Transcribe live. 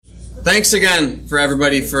Thanks again for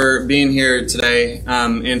everybody for being here today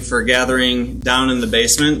and for gathering down in the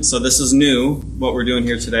basement. So this is new, what we're doing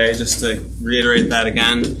here today, just to reiterate that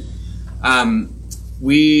again.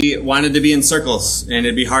 We wanted to be in circles, and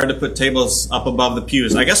it'd be hard to put tables up above the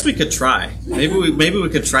pews. I guess we could try. Maybe we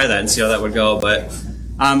could try that and see how that would go. But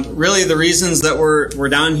really, the reasons that we're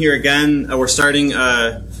down here again, we're starting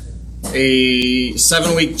a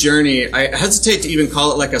 7-week journey. I hesitate to even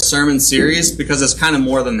call it like a sermon series because it's kind of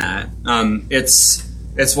more than that.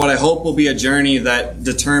 It's what I hope will be a journey that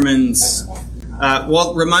determines,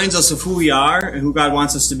 reminds us of who we are and who God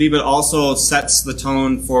wants us to be, but also sets the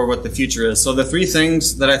tone for what the future is. So the 3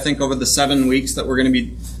 things that I think over the 7 weeks that we're going to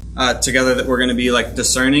be together, that we're going to be like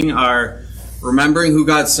discerning, are remembering who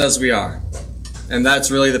God says we are. And that's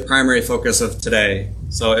really the primary focus of today.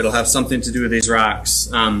 So it'll have something to do with these rocks.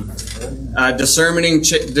 Discerning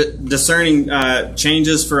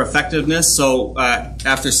changes for effectiveness. So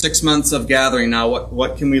after 6 months of gathering now,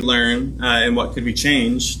 what can we learn and what could we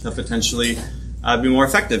change to potentially be more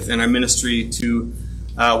effective in our ministry to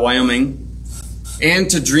Wyoming, and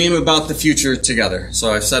to dream about the future together.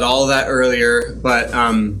 So I've said all of that earlier, but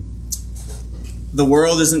the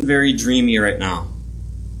world isn't very dreamy right now.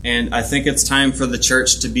 And I think it's time for the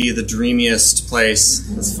church to be the dreamiest place.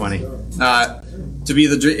 That's funny.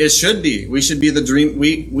 It should be. We should be the dream.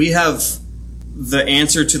 We have the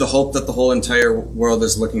answer to the hope that the whole entire world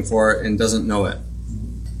is looking for and doesn't know it.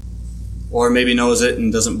 Or maybe knows it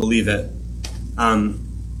and doesn't believe it.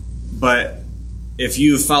 But if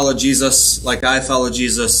you follow Jesus like I follow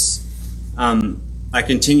Jesus, I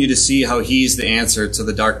continue to see how he's the answer to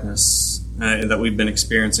the darkness that we've been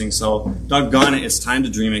experiencing. So, doggone it, it's time to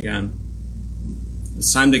dream again.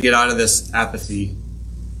 It's time to get out of this apathy.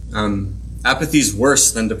 Apathy's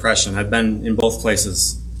worse than depression. I've been in both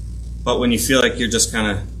places. But when you feel like you're just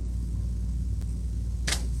kind of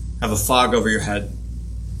have a fog over your head.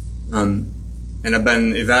 And I've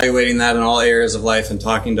been evaluating that in all areas of life and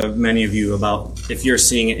talking to many of you about if you're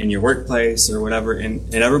seeing it in your workplace or whatever,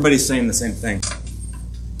 and everybody's saying the same thing.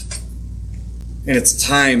 And it's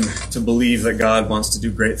time to believe that God wants to do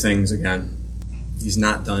great things again. He's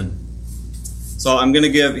not done. So I'm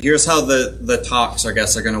going to here's how the talks, I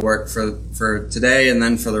guess, are going to work for today and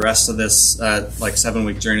then for the rest of this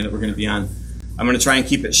 7-week journey that we're going to be on. I'm going to try and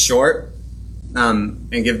keep it short and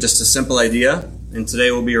give just a simple idea. And today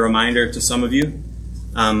will be a reminder to some of you.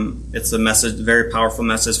 It's a very powerful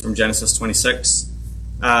message from Genesis 26.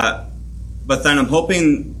 But then I'm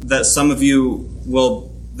hoping that some of you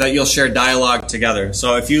you'll share dialogue together.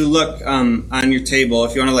 So if you look on your table,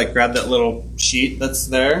 if you want to grab that little sheet that's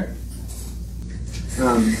there.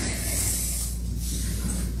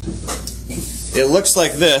 It looks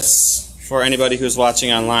like this for anybody who's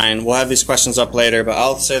watching online. We'll have these questions up later, but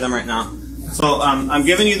I'll say them right now. So I'm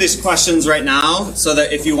giving you these questions right now so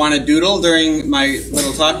that if you want to doodle during my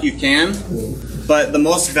little talk, you can. But the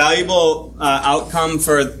most valuable outcome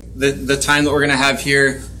for the time that we're going to have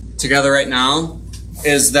here together right now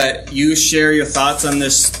is that you share your thoughts on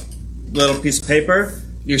this little piece of paper.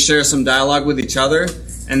 You share some dialogue with each other.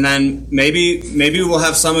 And then maybe we'll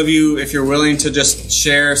have some of you, if you're willing to just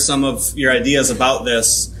share some of your ideas about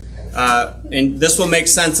this. And this will make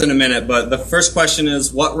sense in a minute, but the first question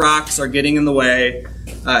is, what rocks are getting in the way,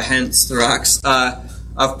 hence the rocks,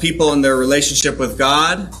 of people in their relationship with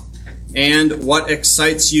God? And what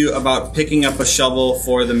excites you about picking up a shovel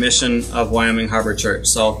for the mission of Wyoming Harbor Church?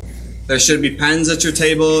 So there should be pens at your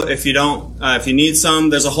table. If you need some,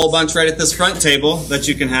 there's a whole bunch right at this front table that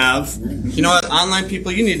you can have. You know what, online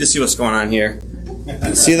people, you need to see what's going on here.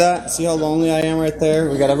 See that? See how lonely I am right there?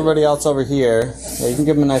 We got everybody else over here. Yeah, you can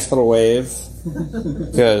give them a nice little wave.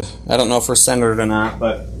 Good. I don't know if we're centered or not,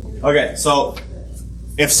 but okay. So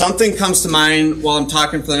if something comes to mind while I'm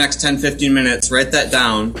talking for the next 10-15 minutes, write that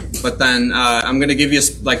down. But then I'm going to give you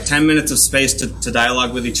 10 minutes of space to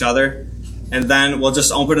dialogue with each other. And then we'll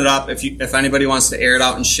just open it up if anybody wants to air it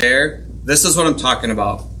out and share. This is what I'm talking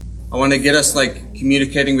about. I want to get us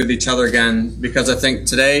communicating with each other again, because I think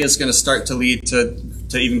today is going to start to lead to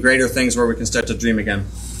even greater things where we can start to dream again.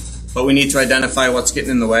 But we need to identify what's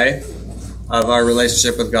getting in the way of our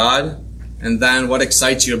relationship with God, and then what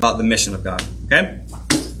excites you about the mission of God. Okay?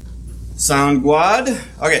 Sound good?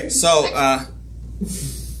 Okay, so I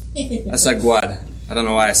said good. I don't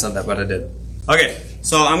know why I said that, but I did. Okay.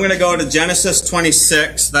 So I'm going to go to Genesis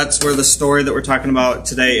 26. That's where the story that we're talking about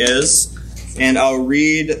today is. And I'll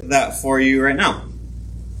read that for you right now.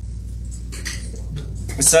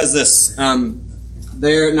 It says this.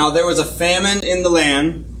 There was a famine in the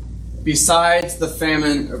land besides the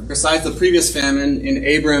previous famine in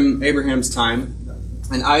Abraham's time.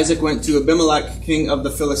 And Isaac went to Abimelech, king of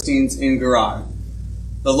the Philistines, in Gerar.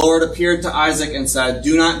 The Lord appeared to Isaac and said,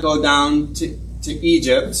 "Do not go down to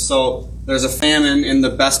Egypt." So there's a famine, and the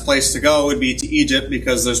best place to go would be to Egypt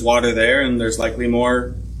because there's water there and there's likely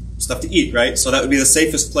more stuff to eat, right? So that would be the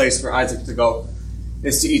safest place for Isaac to go,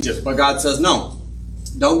 is to Egypt. But God says, no,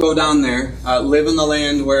 don't go down there. Live in the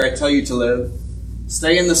land where I tell you to live.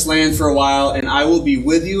 Stay in this land for a while, and I will be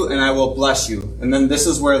with you, and I will bless you. And then this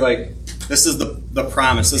is where, this is the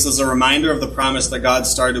promise. This is a reminder of the promise that God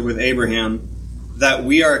started with Abraham that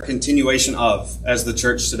we are a continuation of as the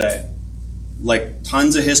church today. Like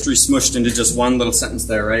tons of history smushed into just one little sentence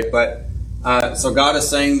there, right? But so God is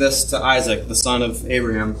saying this to Isaac, the son of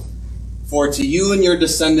Abraham. "For to you and your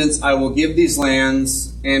descendants I will give these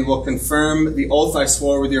lands, and will confirm the oath I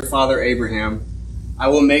swore with your father Abraham. I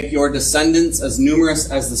will make your descendants as numerous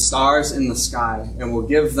as the stars in the sky, and will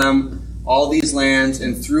give them all these lands,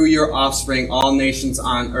 and through your offspring all nations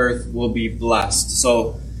on earth will be blessed."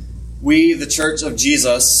 So we, the Church of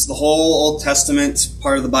Jesus, the whole Old Testament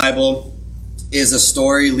part of the Bible, is a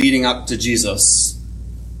story leading up to Jesus.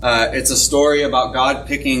 It's a story about God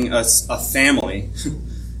picking a family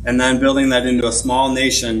and then building that into a small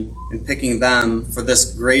nation and picking them for this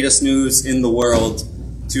greatest news in the world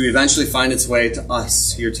to eventually find its way to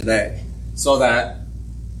us here today, so that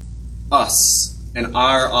us and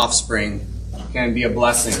our offspring can be a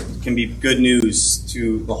blessing, can be good news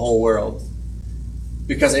to the whole world.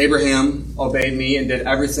 Because Abraham obeyed me and did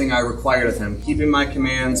everything I required of him, keeping my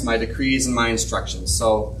commands, my decrees, and my instructions.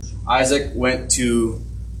 So Isaac went to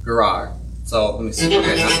Gerar. So let me see.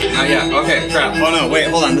 Okay, not yet. Okay, crap. Oh no, wait,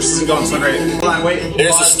 hold on. This isn't going so great. Hold on, wait.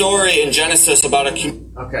 There's a story in Genesis about a...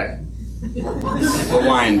 Okay.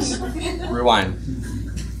 Rewind.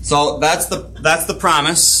 So that's the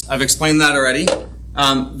promise. I've explained that already.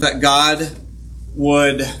 That God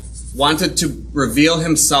wanted to reveal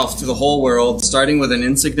himself to the whole world, starting with an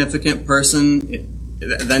insignificant person,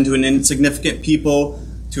 then to an insignificant people,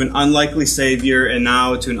 to an unlikely Savior, and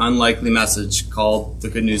now to an unlikely message called the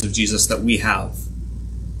good news of Jesus that we have.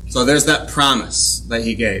 So there's that promise that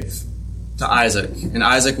he gave to Isaac. And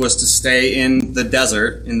Isaac was to stay in the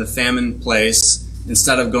desert, in the famine place,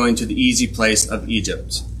 instead of going to the easy place of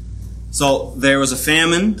Egypt. So there was a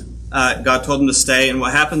famine. God told him to stay. And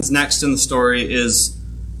what happens next in the story is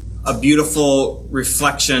a beautiful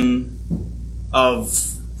reflection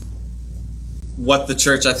of what the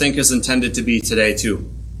church, I think, is intended to be today, too.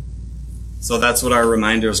 So that's what our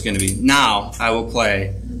reminder is going to be. Now, I will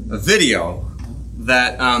play a video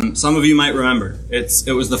that some of you might remember.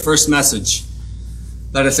 It was the first message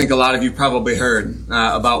that I think a lot of you probably heard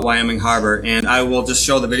about Wyoming Harbor. And I will just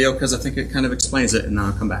show the video because I think it kind of explains it, and then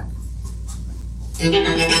I'll come back.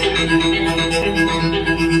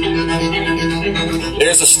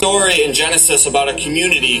 There's a story in Genesis about a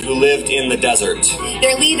community who lived in the desert.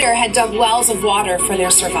 Their leader had dug wells of water for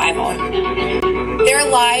their survival. Their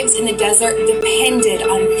lives in the desert depended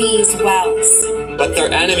on these wells. But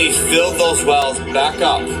their enemy filled those wells back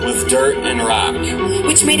up with dirt and rock,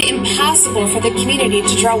 which made it impossible for the community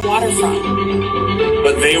to draw water from.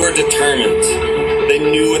 But they were determined. They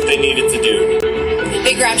knew what they needed to do.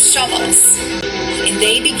 They grabbed shovels, and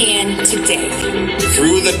they began to dig.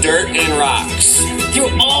 Through the dirt and rocks.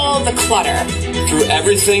 Through all the clutter. Through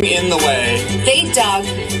everything in the way. They dug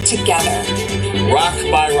together. Rock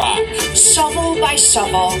by rock. Shovel by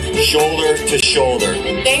shovel. Shoulder to shoulder.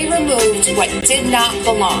 They removed what did not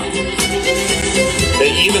belong.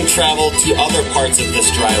 They even traveled to other parts of this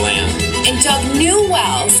dry land. And dug new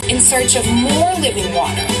wells in search of more living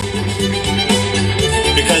water.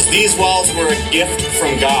 Because these wells were a gift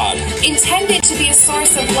from God. Intended to be a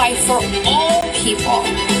source of life for all people.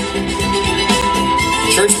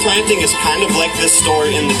 Church planting is kind of like this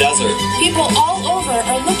story in the desert. People all over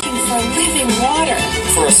are looking for living water.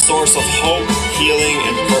 For a source of hope, healing,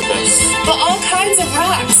 and purpose. But all kinds of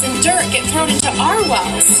rocks and dirt get thrown into our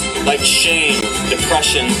wells. Like shame,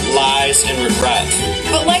 depression, lies, and regret.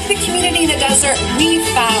 But like the community in the desert, we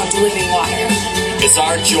found living water. It's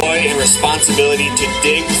our joy and responsibility to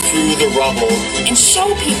dig through the rubble and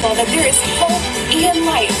show people that there is hope and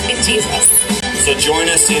life in Jesus. So join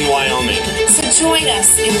us in Wyoming. So join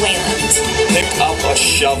us in Wayland. Pick up a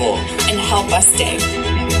shovel and help us dig.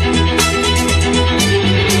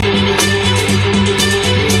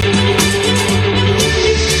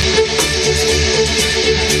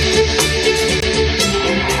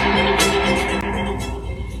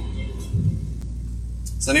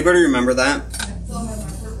 Does anybody remember that?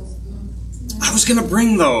 I was going to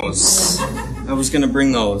bring those.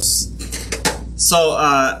 So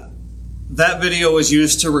that video was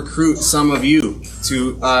used to recruit some of you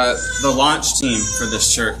to the launch team for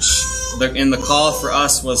this church. And the call for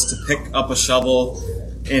us was to pick up a shovel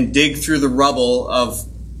and dig through the rubble of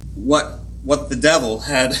what the devil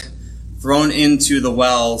had thrown into the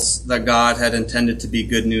wells that God had intended to be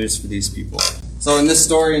good news for these people. So in this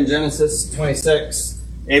story in Genesis 26,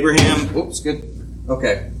 Abraham,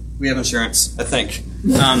 we have insurance, I think.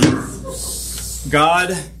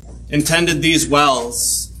 God intended these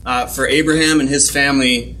wells for Abraham and his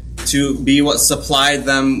family to be what supplied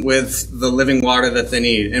them with the living water that they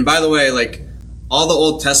need. And by the way, like, all the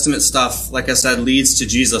Old Testament stuff, like I said, leads to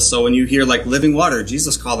Jesus. So when you hear like living water,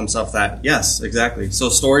 Jesus called himself that. Yes, exactly. So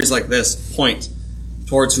stories like this point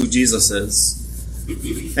towards who Jesus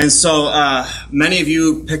is. And so many of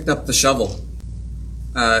you picked up the shovel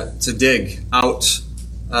to dig out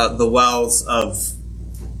the wells of...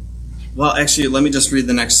 Well, actually, let me just read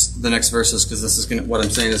the next verses, because this is what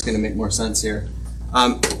I'm saying is going to make more sense here.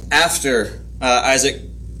 After Isaac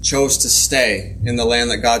chose to stay in the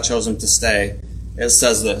land that God chose him to stay, it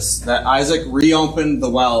says this, that Isaac reopened the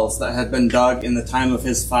wells that had been dug in the time of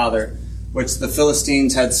his father, which the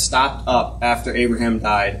Philistines had stopped up after Abraham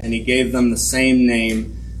died, and he gave them the same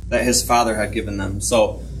name that his father had given them.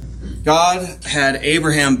 So God had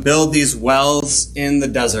Abraham build these wells in the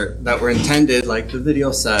desert that were intended, like the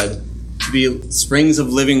video said, to be springs of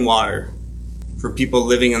living water for people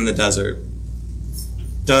living in the desert.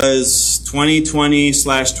 Does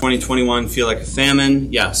 2020/2021 feel like a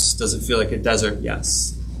famine? Yes. Does it feel like a desert?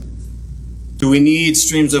 Yes. Do we need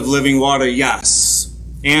streams of living water? Yes.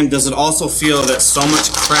 And does it also feel that so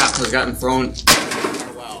much crap has gotten thrown into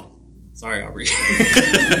the well? Sorry, Aubrey.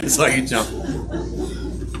 I saw you jump.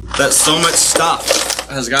 That so much stuff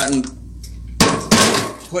has gotten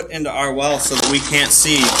put into our well so that we can't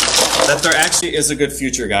see that there actually is a good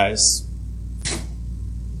future, guys.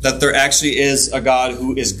 That there actually is a God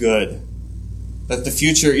who is good. That the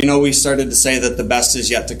future, we started to say that the best is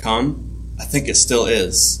yet to come. I think it still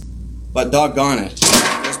is. But doggone it,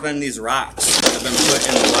 there's been these rocks that have been put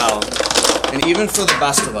in the well. And even for the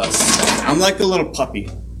best of us, I'm like a little puppy.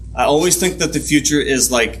 I always think that the future is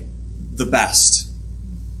like the best.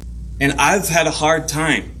 And I've had a hard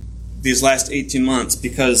time these last 18 months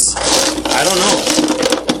because, I don't know,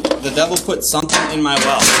 the devil put something in my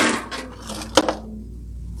well.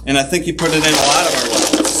 And I think he put it in a lot of our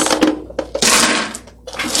wells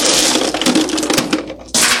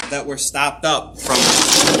that we're stopped up from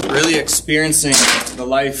really experiencing the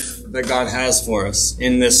life that God has for us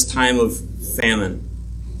in this time of famine.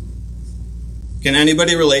 Can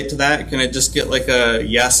anybody relate to that? Can I just get like a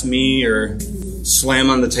yes, me, or slam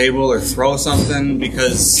on the table, or throw something?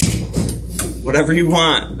 Because whatever you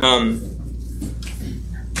want.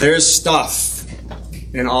 There's stuff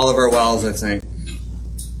in all of our wells, I think.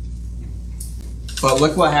 But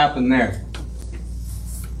look what happened there.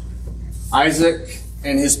 Isaac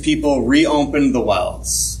and his people reopened the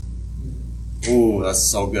wells. Ooh, that's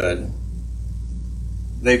so good.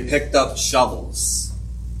 They picked up shovels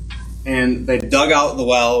and they dug out the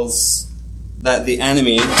wells that the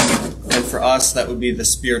enemy, and for us that would be the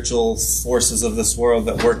spiritual forces of this world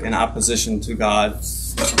that work in opposition to God.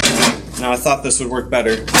 Now I thought this would work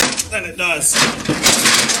better than it does.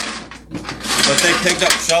 But they picked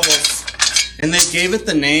up shovels and they gave it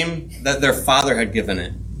the name that their father had given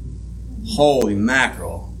it. Holy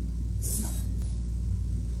mackerel.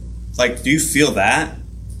 Like, do you feel that?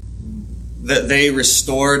 That they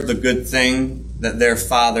restored the good thing that their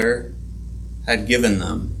father had given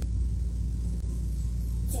them.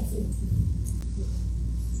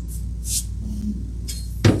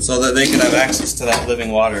 So that they could have access to that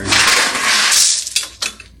living water.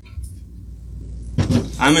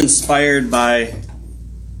 I'm inspired by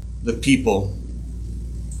the people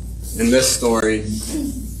in this story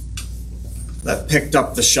that picked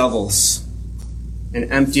up the shovels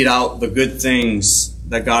and emptied out the good things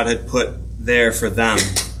that God had put there for them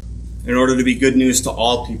in order to be good news to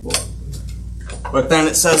all people. But then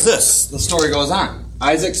it says this, the story goes on.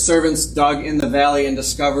 Isaac's servants dug in the valley and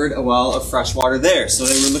discovered a well of fresh water there. So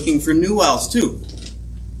they were looking for new wells too.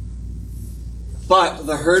 But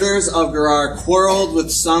the herders of Gerar quarreled with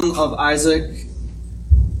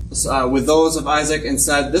those of Isaac and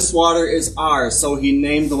said, "This water is ours." So he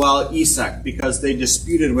named the well Esek because they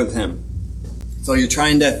disputed with him. So you're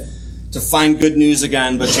trying to find good news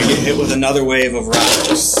again, but you get hit with another wave of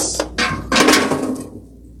rocks.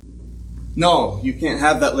 No, you can't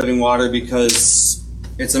have that living water because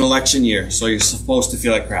it's an election year, so you're supposed to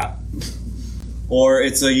feel like crap. Or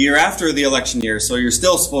it's a year after the election year, so you're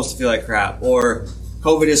still supposed to feel like crap. Or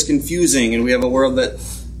COVID is confusing, and we have a world that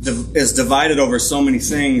is divided over so many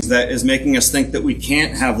things that is making us think that we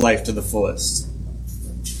can't have life to the fullest.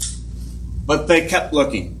 But they kept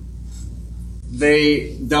looking.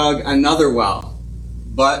 They dug another well,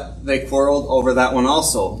 but they quarreled over that one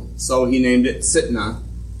also. So he named it Sitna.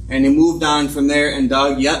 And he moved on from there and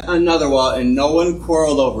dug yet another well, and no one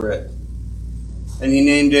quarreled over it. And he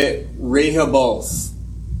named it Rehoboth,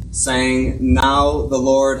 saying, now the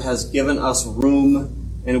Lord has given us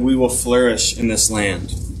room, and we will flourish in this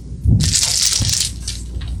land.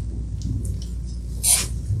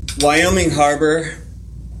 Wyoming Harbor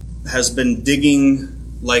has been digging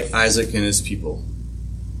like Isaac and his people.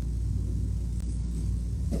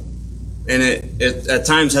 And it at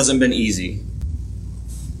times hasn't been easy.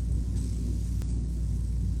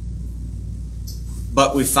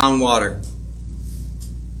 But we found water.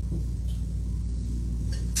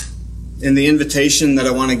 And the invitation that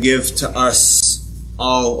I want to give to us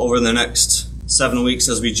all over the next 7 weeks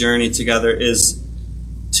as we journey together is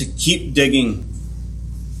to keep digging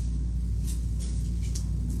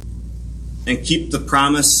and keep the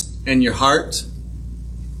promise in your heart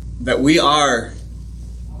that we are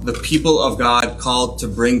the people of God called to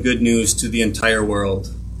bring good news to the entire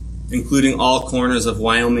world, including all corners of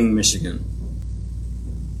Wyoming, Michigan.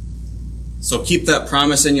 So keep that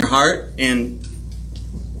promise in your heart, and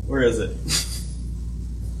where is it?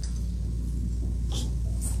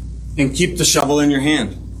 And keep the shovel in your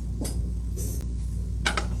hand.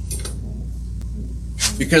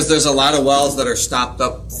 Because there's a lot of wells that are stopped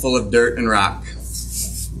up full of dirt and rock.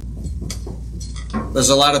 There's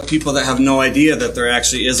a lot of people that have no idea that there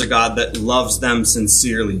actually is a God that loves them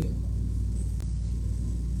sincerely.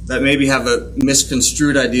 That maybe have a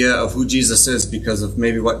misconstrued idea of who Jesus is because of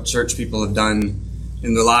maybe what church people have done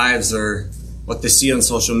in their lives or what they see on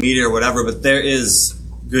social media or whatever, but there is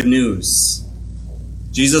good news.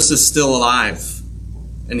 Jesus is still alive,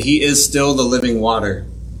 and he is still the living water.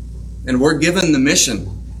 And we're given the mission.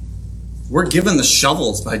 We're given the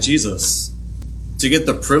shovels by Jesus to get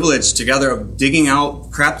the privilege together of digging out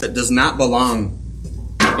crap that does not belong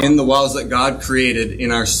in the wells that God created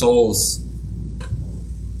in our souls.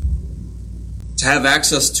 To have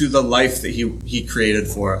access to the life that he created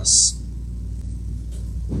for us.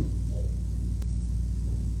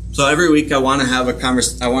 So every week I want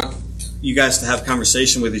you guys to have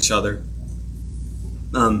conversation with each other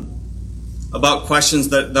about questions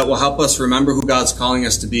that will help us remember who God's calling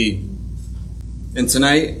us to be. And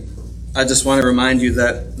tonight, I just want to remind you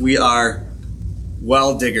that we are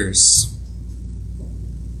well diggers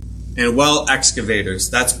and well excavators.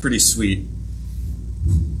 That's pretty sweet.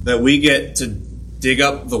 That we get to dig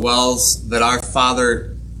up the wells that our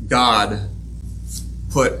Father God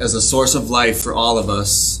put as a source of life for all of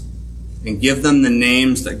us and give them the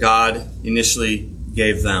names that God initially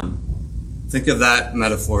gave them. Think of that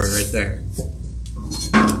metaphor right there.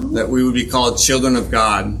 That we would be called children of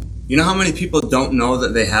God. You know how many people don't know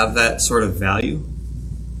that they have that sort of value?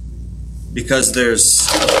 Because there's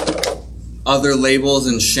other labels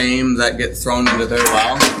and shame that get thrown into their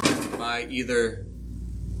well by either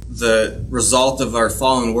the result of our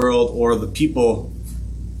fallen world or the people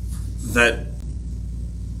that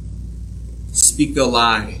speak a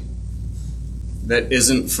lie that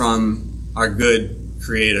isn't from our good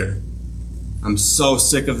Creator. I'm so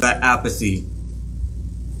sick of that apathy.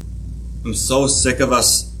 I'm so sick of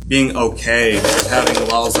us being okay with having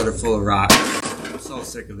wells that are full of rock. I'm so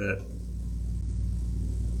sick of it.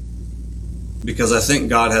 Because I think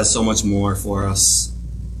God has so much more for us.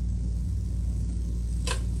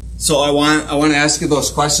 So I want to ask you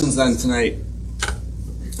those questions then tonight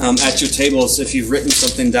at your tables, if you've written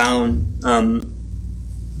something down,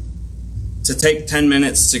 to take 10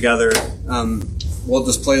 minutes together. We'll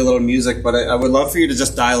just play a little music, but I would love for you to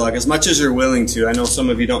just dialogue as much as you're willing to. I know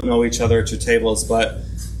some of you don't know each other at your tables, but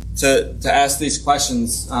to ask these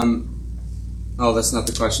questions. That's not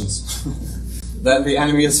the questions. That the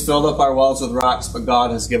enemy has filled up our wells with rocks, but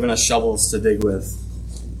God has given us shovels to dig with.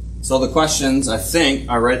 So the questions, I think,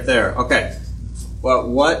 are right there. Okay. Well,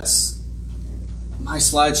 my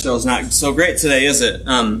slideshow is not so great today, is it?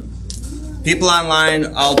 People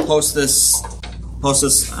online, I'll post this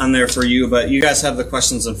on there for you, but you guys have the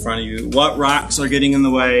questions in front of you. What rocks are getting in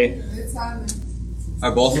the way?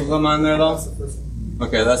 Are both of them on there, though?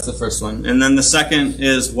 Okay, that's the first one. And then the second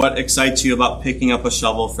is, what excites you about picking up a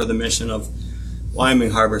shovel for the mission of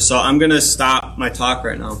Wyoming Harbor? So I'm going to stop my talk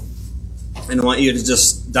right now. And I want you to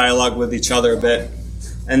just dialogue with each other a bit.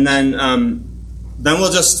 And then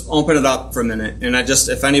we'll just open it up for a minute. And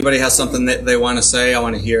if anybody has something that they want to say, I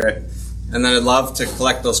want to hear it. And then I'd love to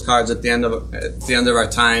collect those cards at the end of our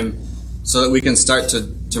time so that we can start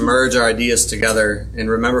to merge our ideas together and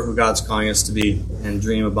remember who God's calling us to be and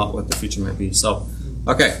dream about what the future might be. So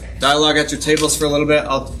Okay, dialogue at your tables for a little bit.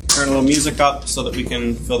 I'll turn a little music up so that we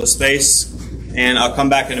can fill the space. And I'll come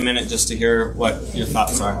back in a minute just to hear what your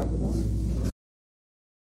thoughts are.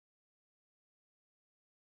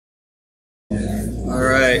 All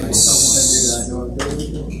right.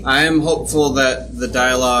 I am hopeful that the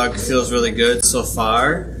dialogue feels really good so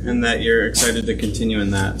far and that you're excited to continue in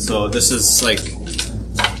that. So this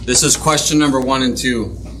is question number 1 and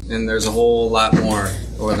 2, and there's a whole lot more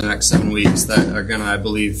over the next 7 weeks that are going to, I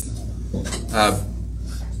believe,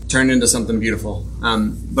 turn into something beautiful.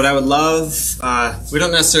 But I would love, we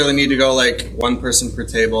don't necessarily need to go like one person per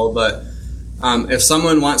table, but if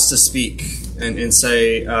someone wants to speak and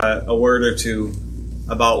say a word or two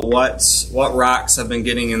about what rocks have been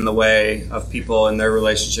getting in the way of people in their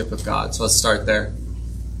relationship with God. So let's start there.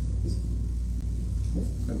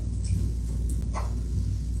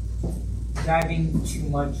 Diving too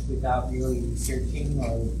much without really researching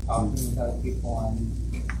or talking with other people on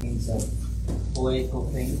things of political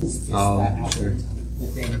things, just that happen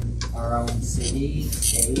within our own city,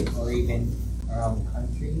 state, or even our own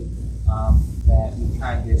country, that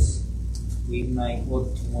we might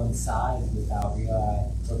look to one side without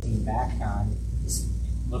looking back on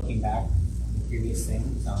the previous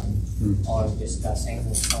things, or discussing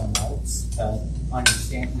with someone else to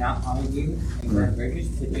understand, not argue and burn bridges,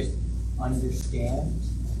 but just understand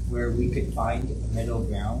where we could find a middle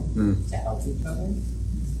ground to help each other,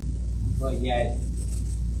 but yet,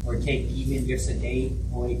 or take even just a day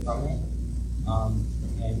away from it,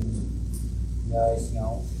 and realize,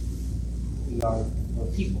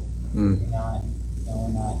 we're people. We're not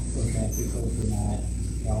looking at people. We're not,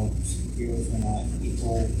 superiors. We're not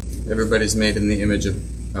people. Everybody's made in the image of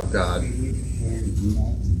God.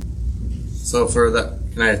 So for that,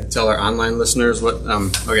 can I tell our online listeners what?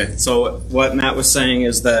 Okay, so what Matt was saying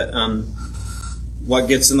is that what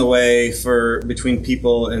gets in the way between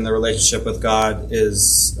people in the relationship with God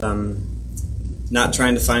is not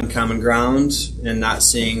trying to find common ground and not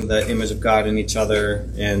seeing the image of God in each other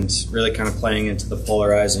and really kind of playing into the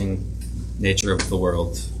polarizing nature of the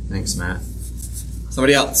world. Thanks, Matt.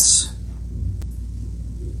 Somebody else?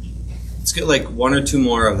 Let's get like 1 or 2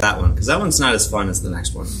 more of that one, because that one's not as fun as the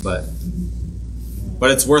next one, but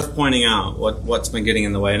it's worth pointing out what's been getting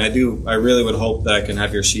in the way. And I really would hope that I can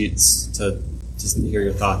have your sheets to just hear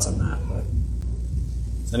your thoughts on that. But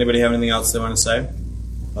does anybody have anything else they want to say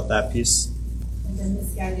about that piece? And then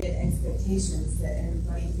misguided expectations that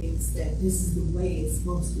everybody thinks that this is the way it's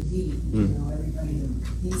supposed to be. Everybody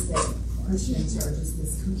thinks that Christians are just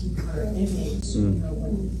this cookie cutter image.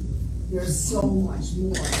 When there's so much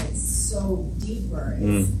more. It's so deeper.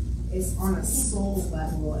 It's on a soul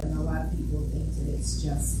level, and a lot of people think that it's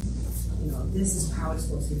just, this is how it's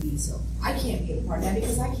supposed to be. So I can't be a part of that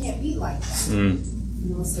because I can't be like that.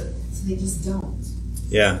 So they just don't.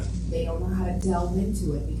 Yeah. They don't know how to delve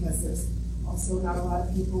into it because there's also not a lot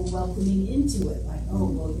of people welcoming into it. Like, oh,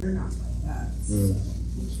 well, you're not like that. So,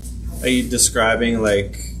 are you describing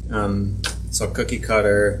like so cookie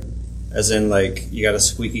cutter, as in like you got a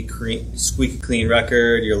squeaky clean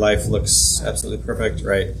record, your life looks absolutely perfect,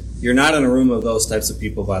 right? You're not in a room of those types of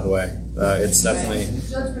people, by the way. It's definitely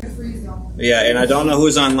yeah. And I don't know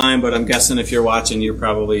who's online, but I'm guessing if you're watching, you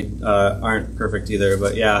probably aren't perfect either.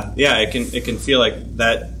 But yeah, it can feel like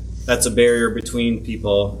that's a barrier between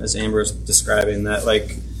people, as Amber's describing, that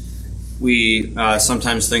like we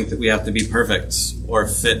sometimes think that we have to be perfect or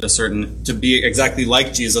fit to be exactly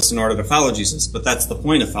like Jesus in order to follow Jesus. But that's the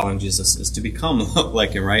point of following Jesus, is to become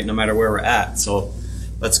like him, right? No matter where we're at. So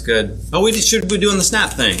that's good. Oh, we should be doing the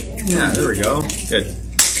snap thing. Yeah, there we go. Good.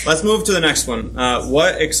 Let's move to the next one.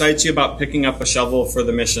 What excites you about picking up a shovel for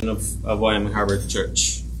the mission of Wyoming Harbor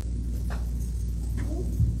Church?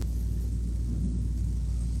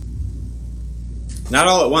 Not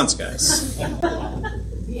all at once, guys.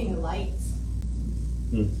 Being a light.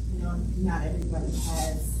 Not everybody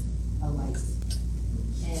has a light.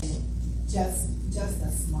 And just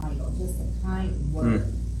a smile, just a kind word,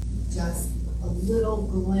 just a little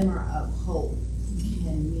glimmer of hope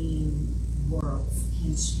can mean worlds,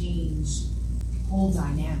 can change whole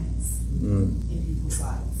dynamics in people's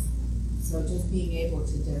lives. So just being able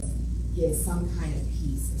to just give some kind of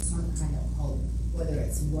peace or some kind of hope, whether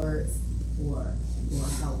it's words or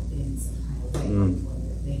help in some kind of way,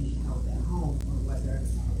 whether they need help at home or whether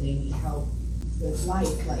they need help with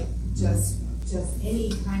life, like just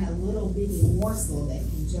any kind of little bitty morsel that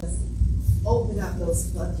can just open up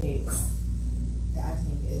those floodgates. I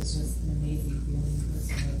think it's just an amazing feeling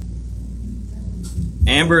personally.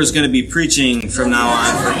 Amber is going to be preaching from now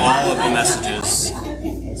on for all of the messages.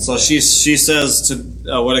 So she says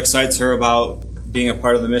what excites her about being a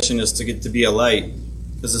part of the mission is to get to be a light.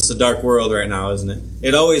 Because it's a dark world right now, isn't it?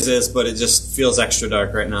 It always is, but it just feels extra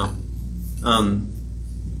dark right now.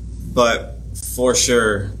 But for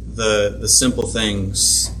sure, the simple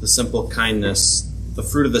things, the simple kindness, the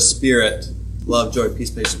fruit of the Spirit, love, joy,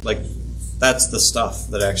 peace, patience, like that's the stuff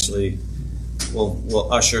that actually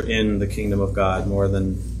will usher in the kingdom of God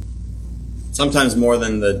sometimes more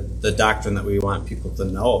than the doctrine that we want people to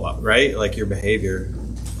know about, right? Like your behavior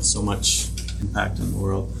has so much impact on the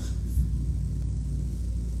world.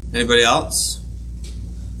 Anybody else?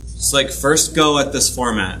 Just like first go at this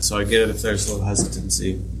format, so I get it if there's a little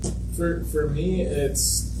hesitancy. For me,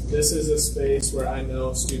 this is a space where I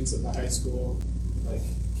know students at the high school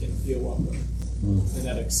can feel welcome, and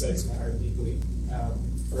that excites my heart deeply.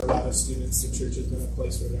 For a lot of students, the church has been a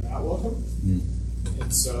place where they're not welcome,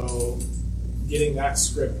 and so getting that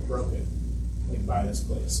script broken, by this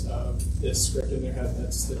place of this script in their head,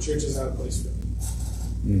 that's the church is not a place for me.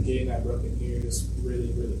 Getting that broken here just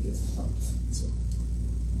really, really gets me pumped. So,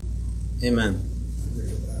 amen. I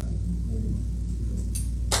agree with that.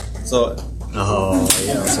 So,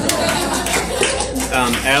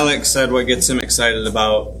 Alex said what gets him excited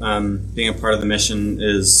about being a part of the mission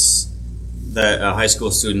is that high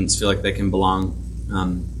school students feel like they can belong.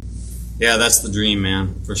 Yeah, that's the dream,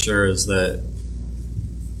 man, for sure, is that,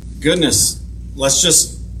 goodness, let's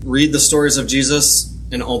just read the stories of Jesus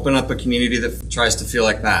and open up a community that tries to feel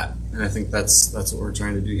like that. And I think that's what we're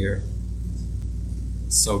trying to do here.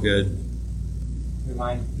 It's so good.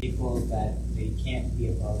 Remind people that they can't be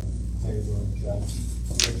above their will judge.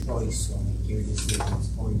 Your choice will make your decisions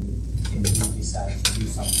for you, and you decide to do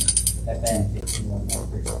something that benefits you one more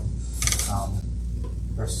person.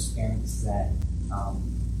 First experience that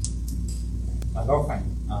my girlfriend,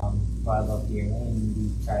 who I love dearly, and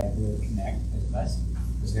we try to really connect as best,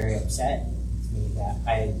 was very upset with me that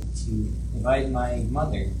I had to invite my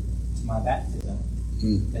mother to my baptism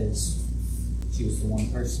because she was the one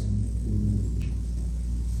person who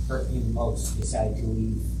hurt me the most, decided to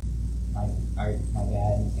leave my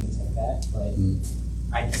dad and things like that. But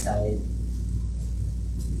I decided,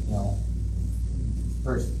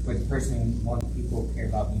 for the person who one people care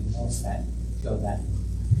about me the most, that show that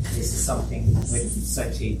this is something with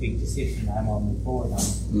such a big decision I want to move forward on.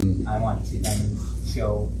 I want to then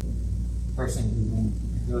show the person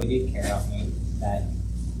who really did care about me that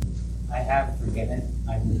I have forgiven,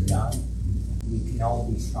 I've moved on. We can all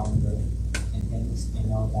be stronger in things and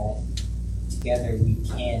know that together we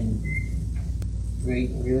can,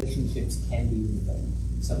 relationships can be rebuilt.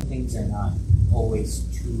 Some things are not always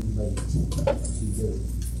too late to do.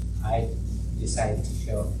 I decided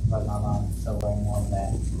to let my mom show her know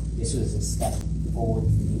that this was a step forward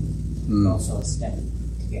for me, but also a step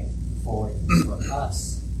to get forward for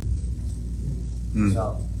us.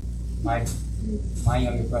 So, my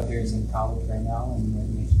younger brother is in college right now in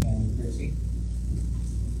Michigan University.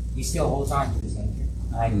 He still holds on to his anger.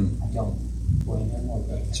 I don't blame him or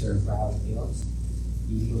judge him for how he feels.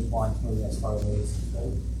 He was born to move as far away as he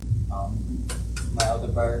could. My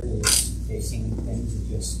older brother is facing things of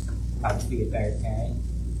just how to be a better parent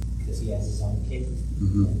because he has his own kid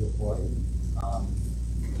and before, and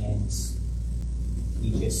he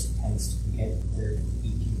just tends to forget where he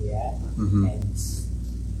can be at. And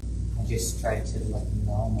I just try to let him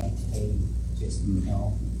know, hey, just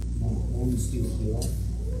wounds do heal.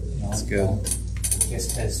 That's good. Just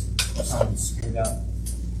because someone screwed up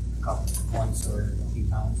once or a few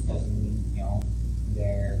times doesn't mean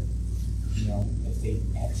they're if they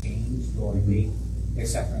have changed or they're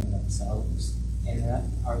suffering themselves and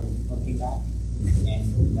are looking back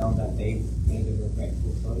and know that they've made a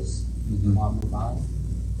regretful choice and want to move on.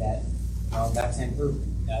 That's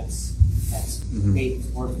improvement. That's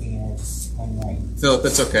faith working in its own right. Philip,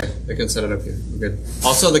 it's okay. They can set it up here. We're good.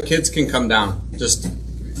 Also, the kids can come down.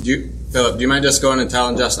 Philip, do you mind just going and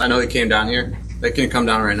telling Justin? I know he came down here. They can come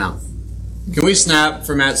down right now. Can we snap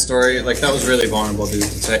for Matt's story? That was really vulnerable, dude, to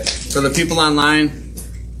say. For the people online,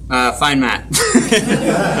 find Matt.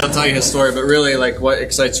 He'll tell you his story. But really, what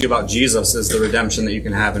excites you about Jesus is the redemption that you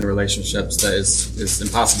can have in relationships that is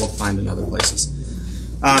impossible to find in other places.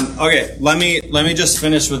 Okay, let me just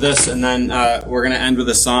finish with this, and then we're going to end with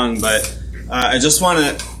a song. But I just want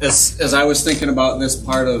to, as I was thinking about this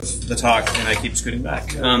part of the talk, and I keep scooting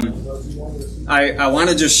back, I want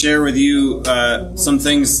to just share with you some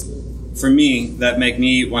things for me that make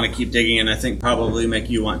me want to keep digging, and I think probably make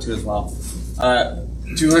you want to as well.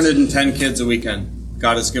 210 kids a weekend.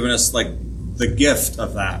 God has given us the gift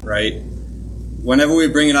of that, right? Whenever we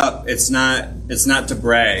bring it up, it's not to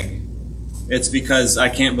brag. It's because I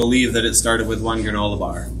can't believe that it started with one granola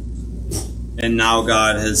bar. And now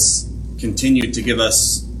God has continued to give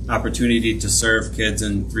us opportunity to serve kids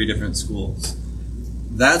in 3 different schools.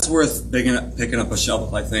 That's worth picking up a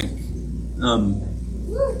shovel, I think.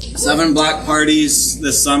 7 block parties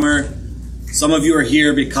this summer. Some of you are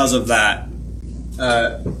here because of that.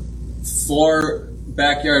 4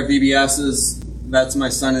 backyard VBSs. That's my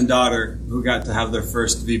son and daughter who got to have their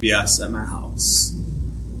first VBS at my house.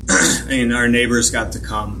 And our neighbors got to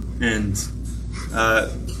come. And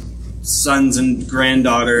sons and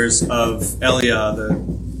granddaughters of Elia,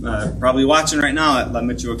 probably watching right now at La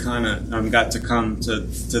Michoacana, got to come to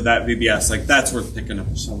that VBS. Like, that's worth picking up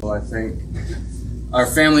a shovel, I think. Our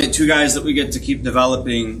family, 2 guys that we get to keep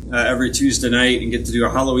developing every Tuesday night and get to do a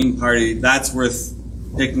Halloween party, that's worth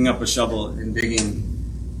picking up a shovel and digging.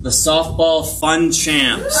 The softball fun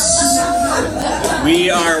champs.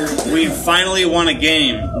 We finally won a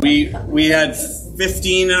game. We had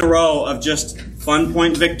 15 in a row of just fun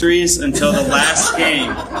point victories until the last game.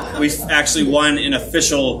 We actually won an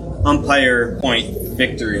official umpire point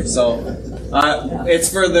victory. So it's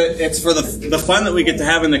for the fun that we get to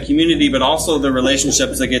have in the community, but also the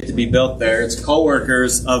relationships that get to be built there. It's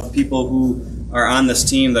co-workers of people who are on this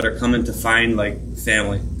team that are coming to find like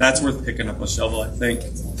family. That's worth picking up a shovel, I think.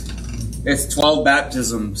 It's 12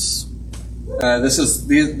 baptisms. This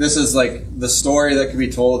is like the story that could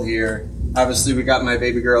be told here. Obviously, we got my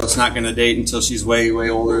baby girl that's not going to date until she's way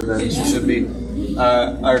older than she should be.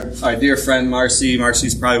 Our dear friend Marcy.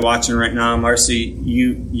 Marcy's probably watching right now. Marcy,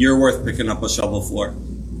 you're worth picking up a shovel for.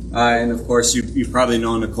 And of course, you probably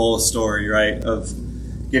know Nicole's story, right? Of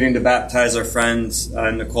getting to baptize our friend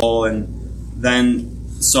Nicole, and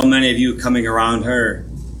then so many of you coming around her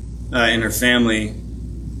and her family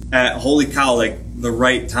at holy cow, like the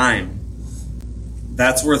right time.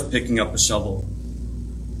 That's worth picking up a shovel.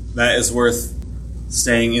 That is worth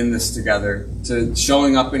staying in this together, to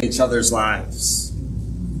showing up in each other's lives.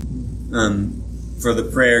 For the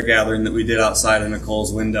prayer gathering that we did outside of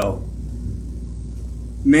Nicole's window.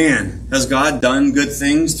 Man, has God done good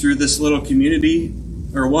things through this little community,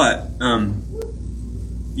 or what?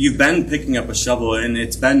 You've been picking up a shovel, and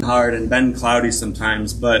it's been hard and been cloudy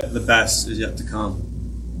sometimes, but the best is yet to come.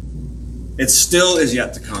 It still is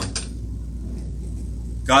yet to come.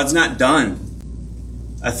 God's not done.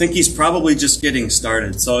 I think he's probably just getting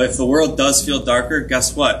started. So if the world does feel darker,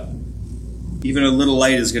 guess what? Even a little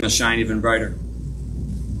light is going to shine even brighter.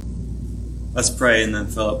 Let's pray, and then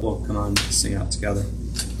Philip will come on and sing out together.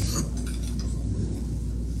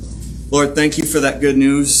 Lord, thank you for that good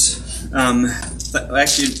news.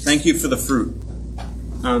 Actually, thank you for the fruit.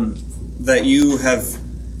 That you have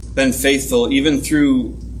been faithful even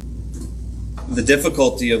through the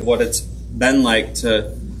difficulty of what it's been like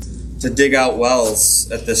to dig out wells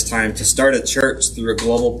at this time, to start a church through a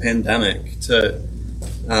global pandemic, to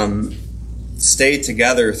stay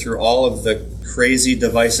together through all of the crazy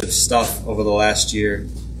divisive stuff over the last year.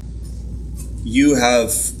 You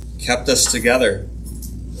have kept us together.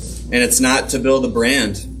 And it's not to build a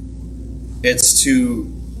brand. It's to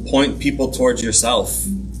point people towards yourself.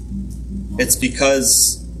 It's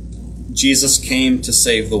because Jesus came to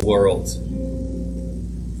save the world.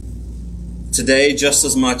 Today, just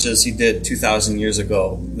as much as he did 2,000 years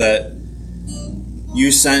ago, that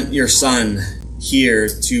you sent your son here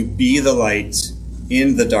to be the light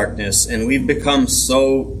in the darkness, and we've become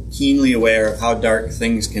so keenly aware of how dark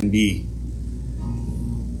things can be.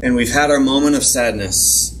 And we've had our moment of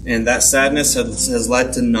sadness, and that sadness has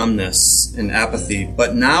led to numbness and apathy.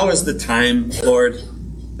 But now is the time, Lord,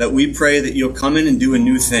 that we pray that you'll come in and do a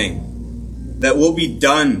new thing, that we'll be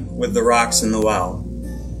done with the rocks in the well,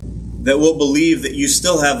 that we'll believe that you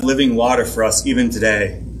still have living water for us even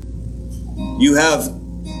today. You have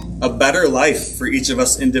a better life for each of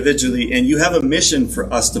us individually, and you have a mission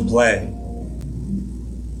for us to play.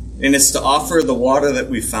 And it's to offer the water that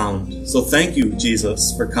we found. So thank you,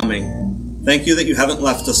 Jesus, for coming. Thank you that you haven't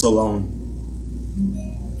left us alone.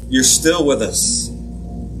 You're still with us.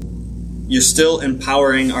 You're still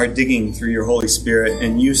empowering our digging through your Holy Spirit,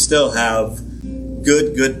 and you still have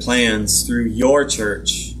good plans through your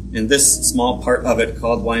church, in this small part of it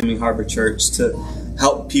called Wyoming Harbor Church, to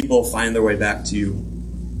help people find their way back to you.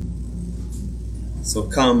 So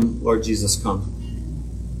come, Lord Jesus, come.